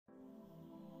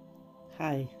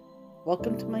Hi,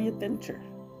 welcome to my adventure.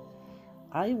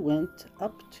 I went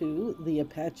up to the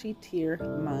Apache Tear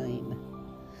Mine.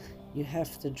 You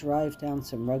have to drive down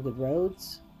some rugged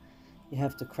roads, you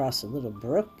have to cross a little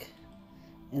brook,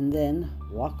 and then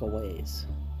walk a ways.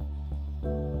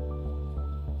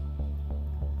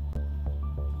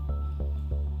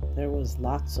 There was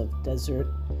lots of desert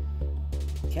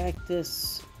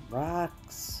cactus,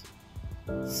 rocks,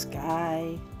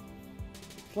 sky,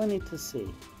 plenty to see.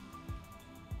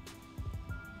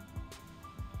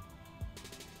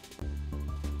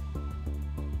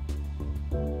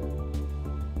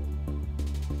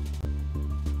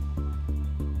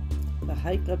 The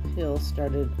hike uphill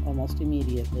started almost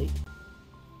immediately.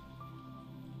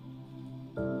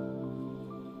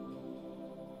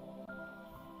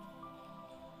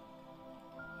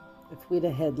 If we'd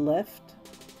had left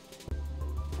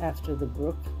after the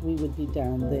brook, we would be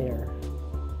down there.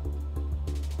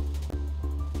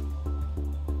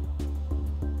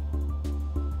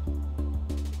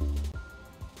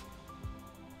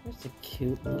 There's a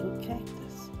cute little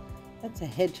cactus. That's a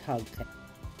hedgehog cactus.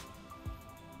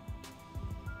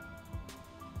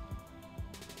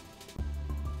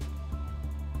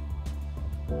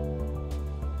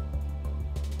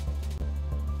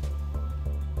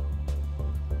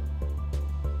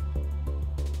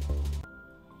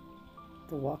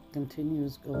 The walk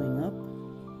continues going up.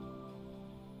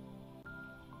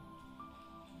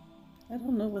 I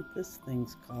don't know what this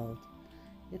thing's called.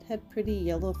 It had pretty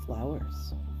yellow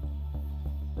flowers.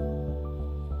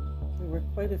 There were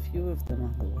quite a few of them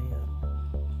on the way up.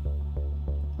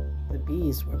 The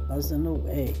bees were buzzing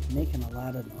away, making a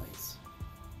lot of noise.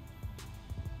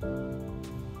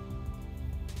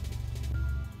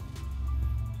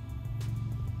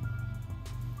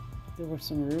 There were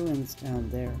some ruins down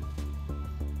there.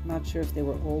 Not sure if they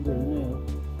were old or new.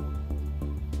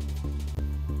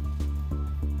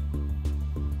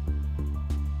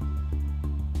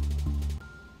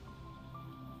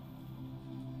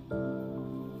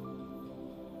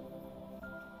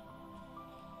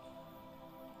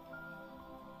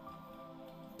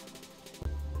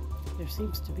 There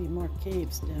seems to be more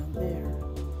caves down there.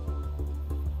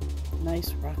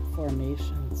 Nice rock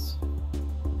formations.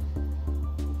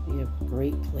 Be a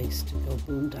great place to go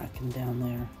boondocking down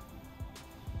there.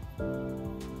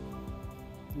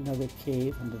 Another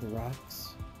cave under the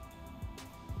rocks.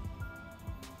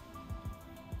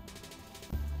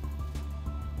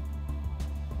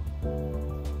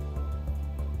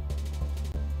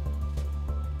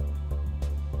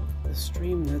 The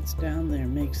stream that's down there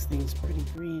makes things pretty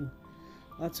green.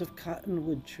 Lots of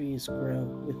cottonwood trees grow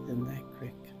within that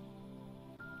creek.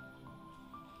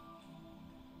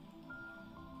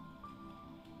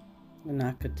 The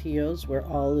nakatillos were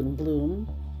all in bloom.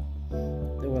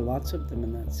 There were lots of them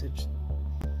in that section.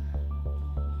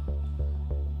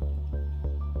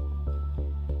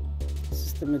 This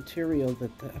is the material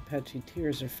that the Apache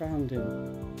Tears are found in.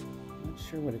 I'm not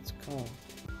sure what it's called.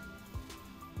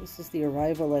 This is the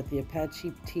arrival at the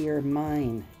Apache Tear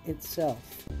Mine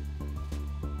itself.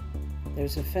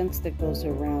 There's a fence that goes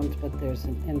around, but there's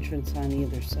an entrance on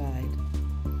either side.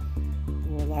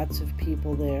 There were lots of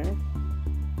people there,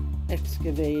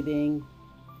 excavating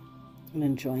and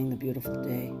enjoying the beautiful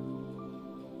day.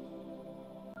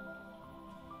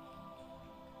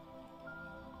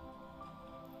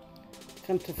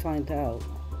 Come to find out,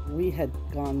 we had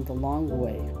gone the long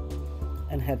way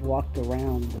and had walked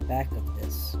around the back of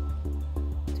this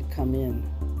to come in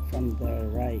from the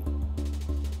right.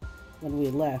 When we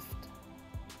left,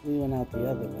 we went out the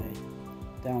other way,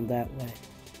 down that way,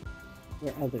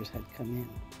 where others had come in.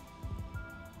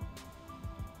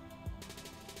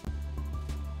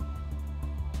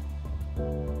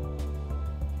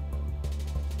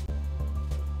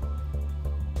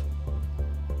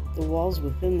 The walls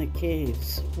within the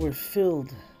caves were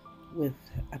filled with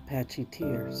Apache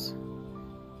tears.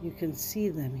 You can see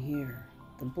them here.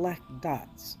 The black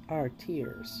dots are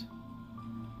tears.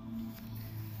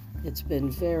 It's been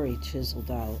very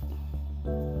chiseled out.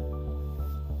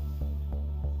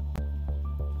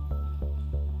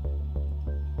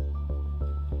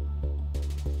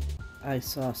 I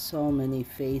saw so many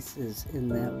faces in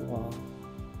that wall.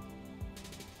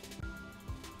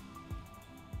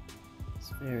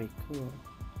 It's very cool.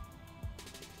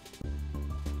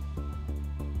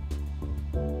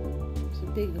 There's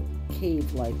a big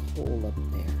cave-like hole up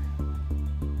there.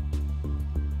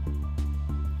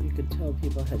 You could tell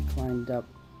people had climbed up,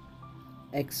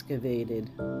 excavated,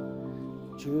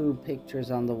 drew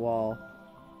pictures on the wall.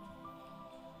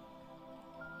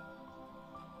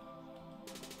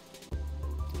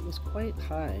 It was quite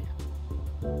high.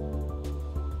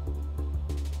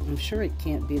 I'm sure it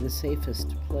can't be the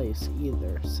safest place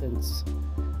either, since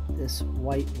this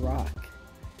white rock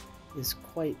is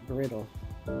quite brittle.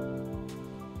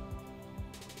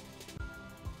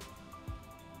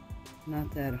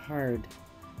 Not that hard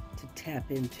to tap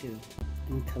into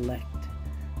and collect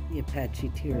the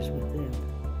Apache Tears within.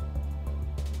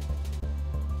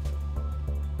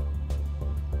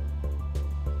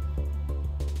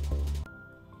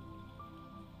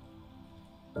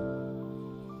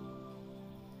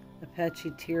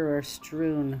 Apache Tear are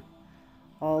strewn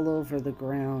all over the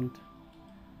ground,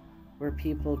 where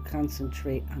people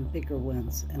concentrate on bigger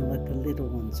ones and let the little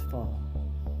ones fall.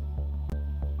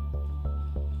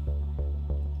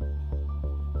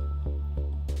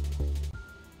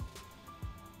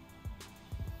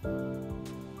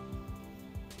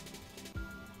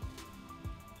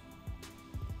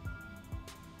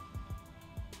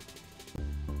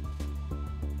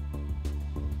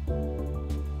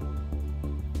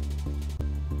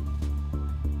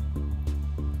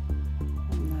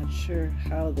 Sure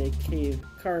how they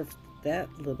carved that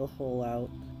little hole out,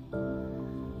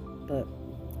 but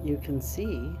you can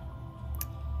see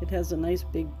it has a nice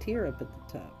big tear up at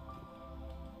the top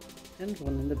and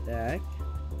one in the back.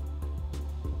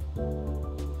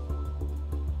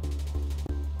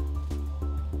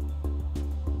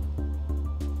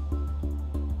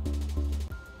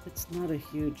 It's not a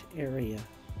huge area,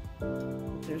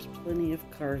 but there's plenty of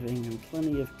carving and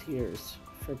plenty of tears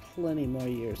for plenty more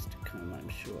years to come, I'm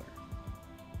sure.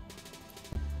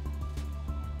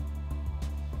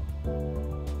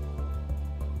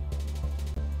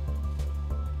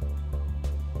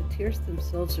 The tears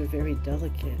themselves are very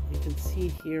delicate. You can see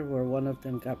here where one of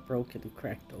them got broken and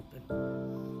cracked open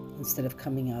instead of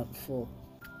coming out full.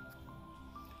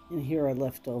 And here are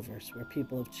leftovers where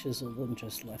people have chiseled and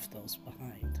just left those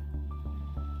behind.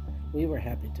 We were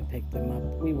happy to pick them up.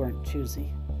 We weren't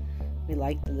choosy. We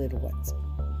liked the little ones.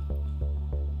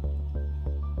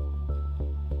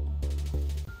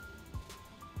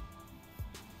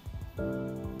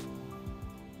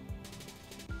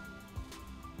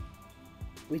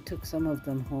 We took some of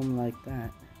them home like that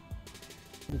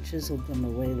and chiseled them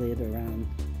away later on.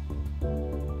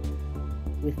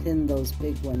 Within those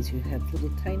big ones, you have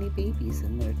little tiny babies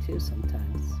in there too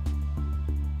sometimes.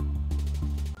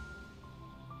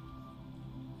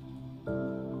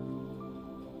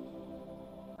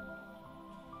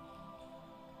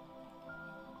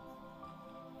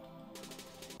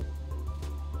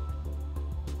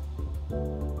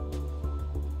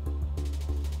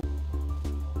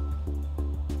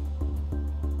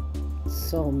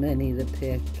 So many to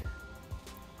pick.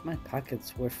 My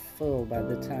pockets were full by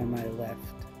the time I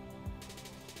left.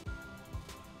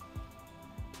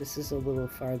 This is a little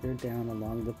farther down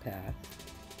along the path.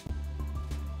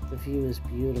 The view is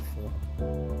beautiful.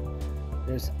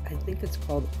 I think it's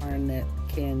called Arnett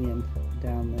Canyon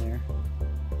down there.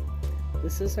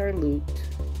 This is our loot.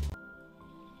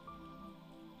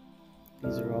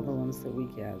 These are all the ones that we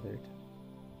gathered.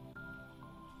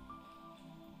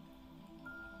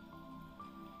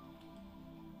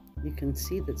 You can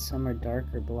see that some are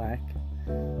darker black,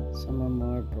 some are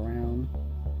more brown.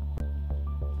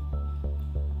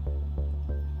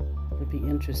 It'll be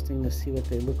interesting to see what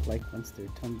they look like once they're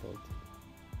tumbled.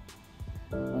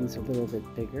 One's a little bit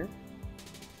bigger.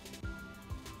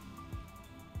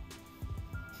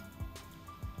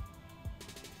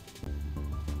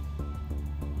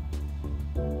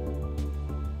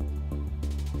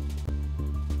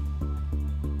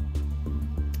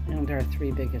 And our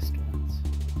three biggest ones.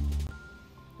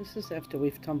 This is after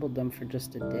we've tumbled them for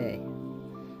just a day.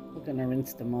 We're going to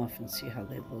rinse them off and see how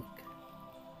they look.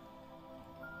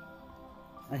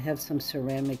 I have some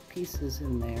ceramic pieces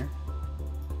in there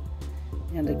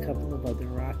and a couple of other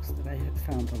rocks that I had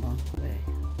found along the way.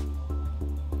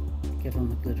 Give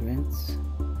them a good rinse.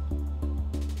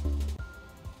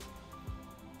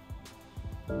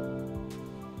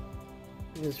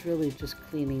 It was really just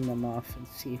cleaning them off and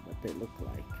see what they look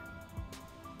like.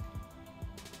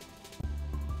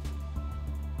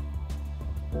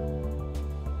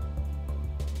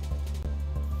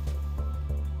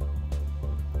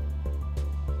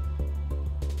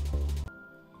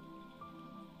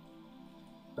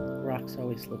 Rocks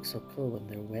always look so cool when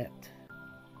they're wet.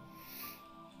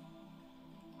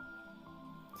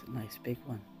 It's a nice big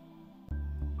one.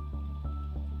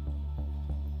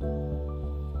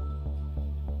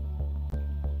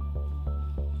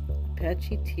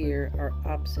 Apache Tear are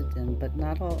obsidian, but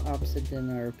not all obsidian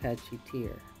are Apache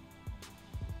Tear.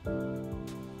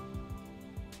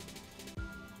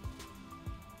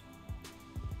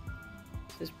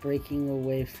 Just breaking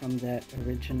away from that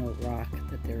original rock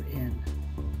that they're in.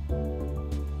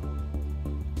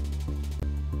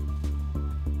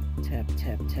 tap,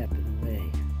 tap, tapping away.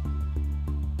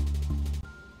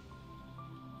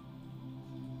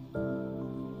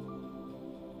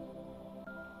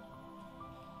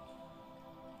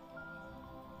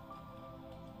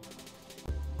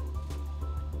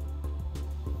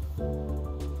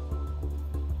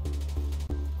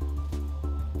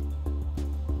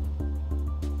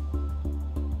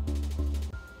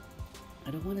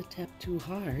 I don't want to tap too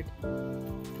hard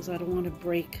because I don't want to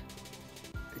break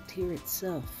the tear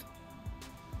itself,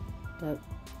 but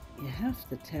you have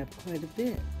to tap quite a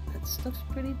bit. That stuff's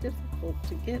pretty difficult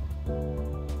to get,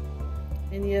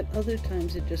 and yet other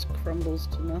times it just crumbles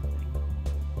to nothing.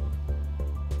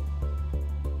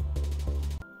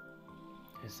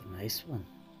 There's a nice one.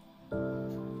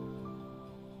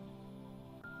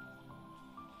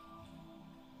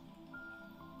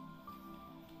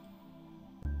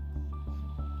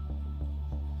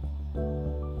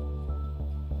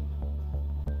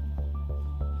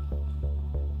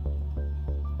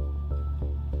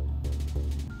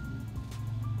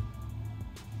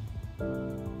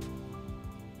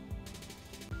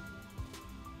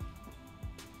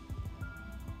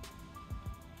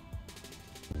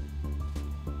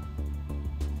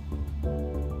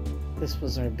 This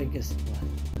was our biggest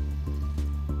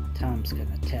one. Tom's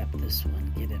gonna tap this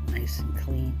one, get it nice and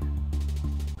clean.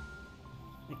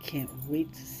 I can't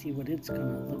wait to see what it's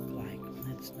gonna look like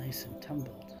when it's nice and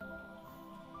tumbled.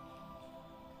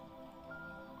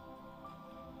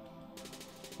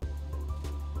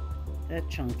 That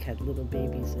chunk had little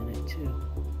babies in it too.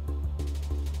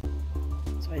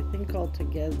 So I think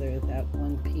altogether that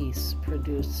one piece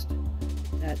produced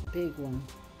that big one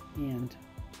and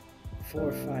 4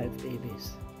 or 5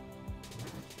 babies.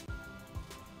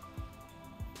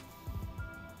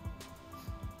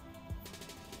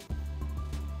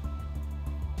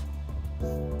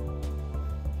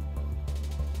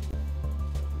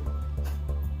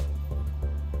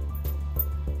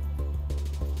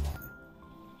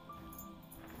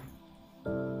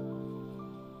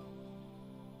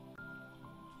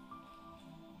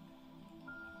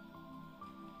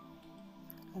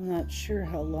 I'm not sure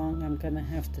how long I'm going to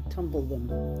have to tumble them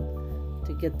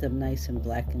to get them nice and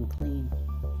black and clean.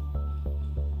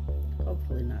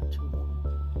 Hopefully not too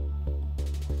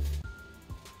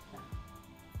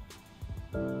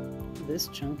long. This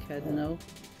chunk had no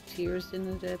tears in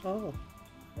it at all.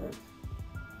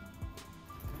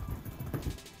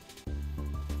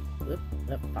 Oop,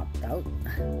 that popped out.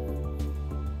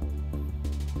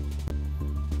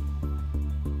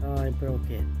 Oh, I broke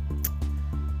it.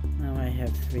 Now I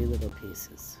have 3 little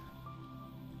pieces.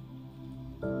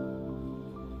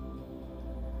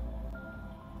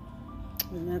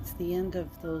 And that's the end of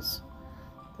those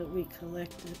that we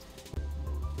collected.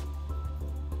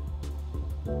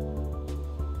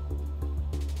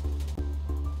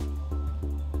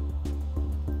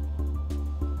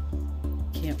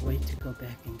 Can't wait to go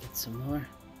back and get some more.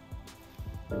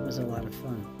 It was a lot of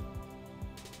fun.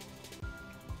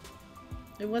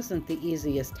 It wasn't the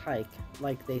easiest hike,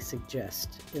 like they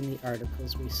suggest in the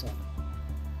articles we saw,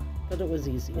 but it was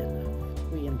easy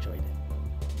enough. We enjoyed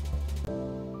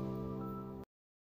it.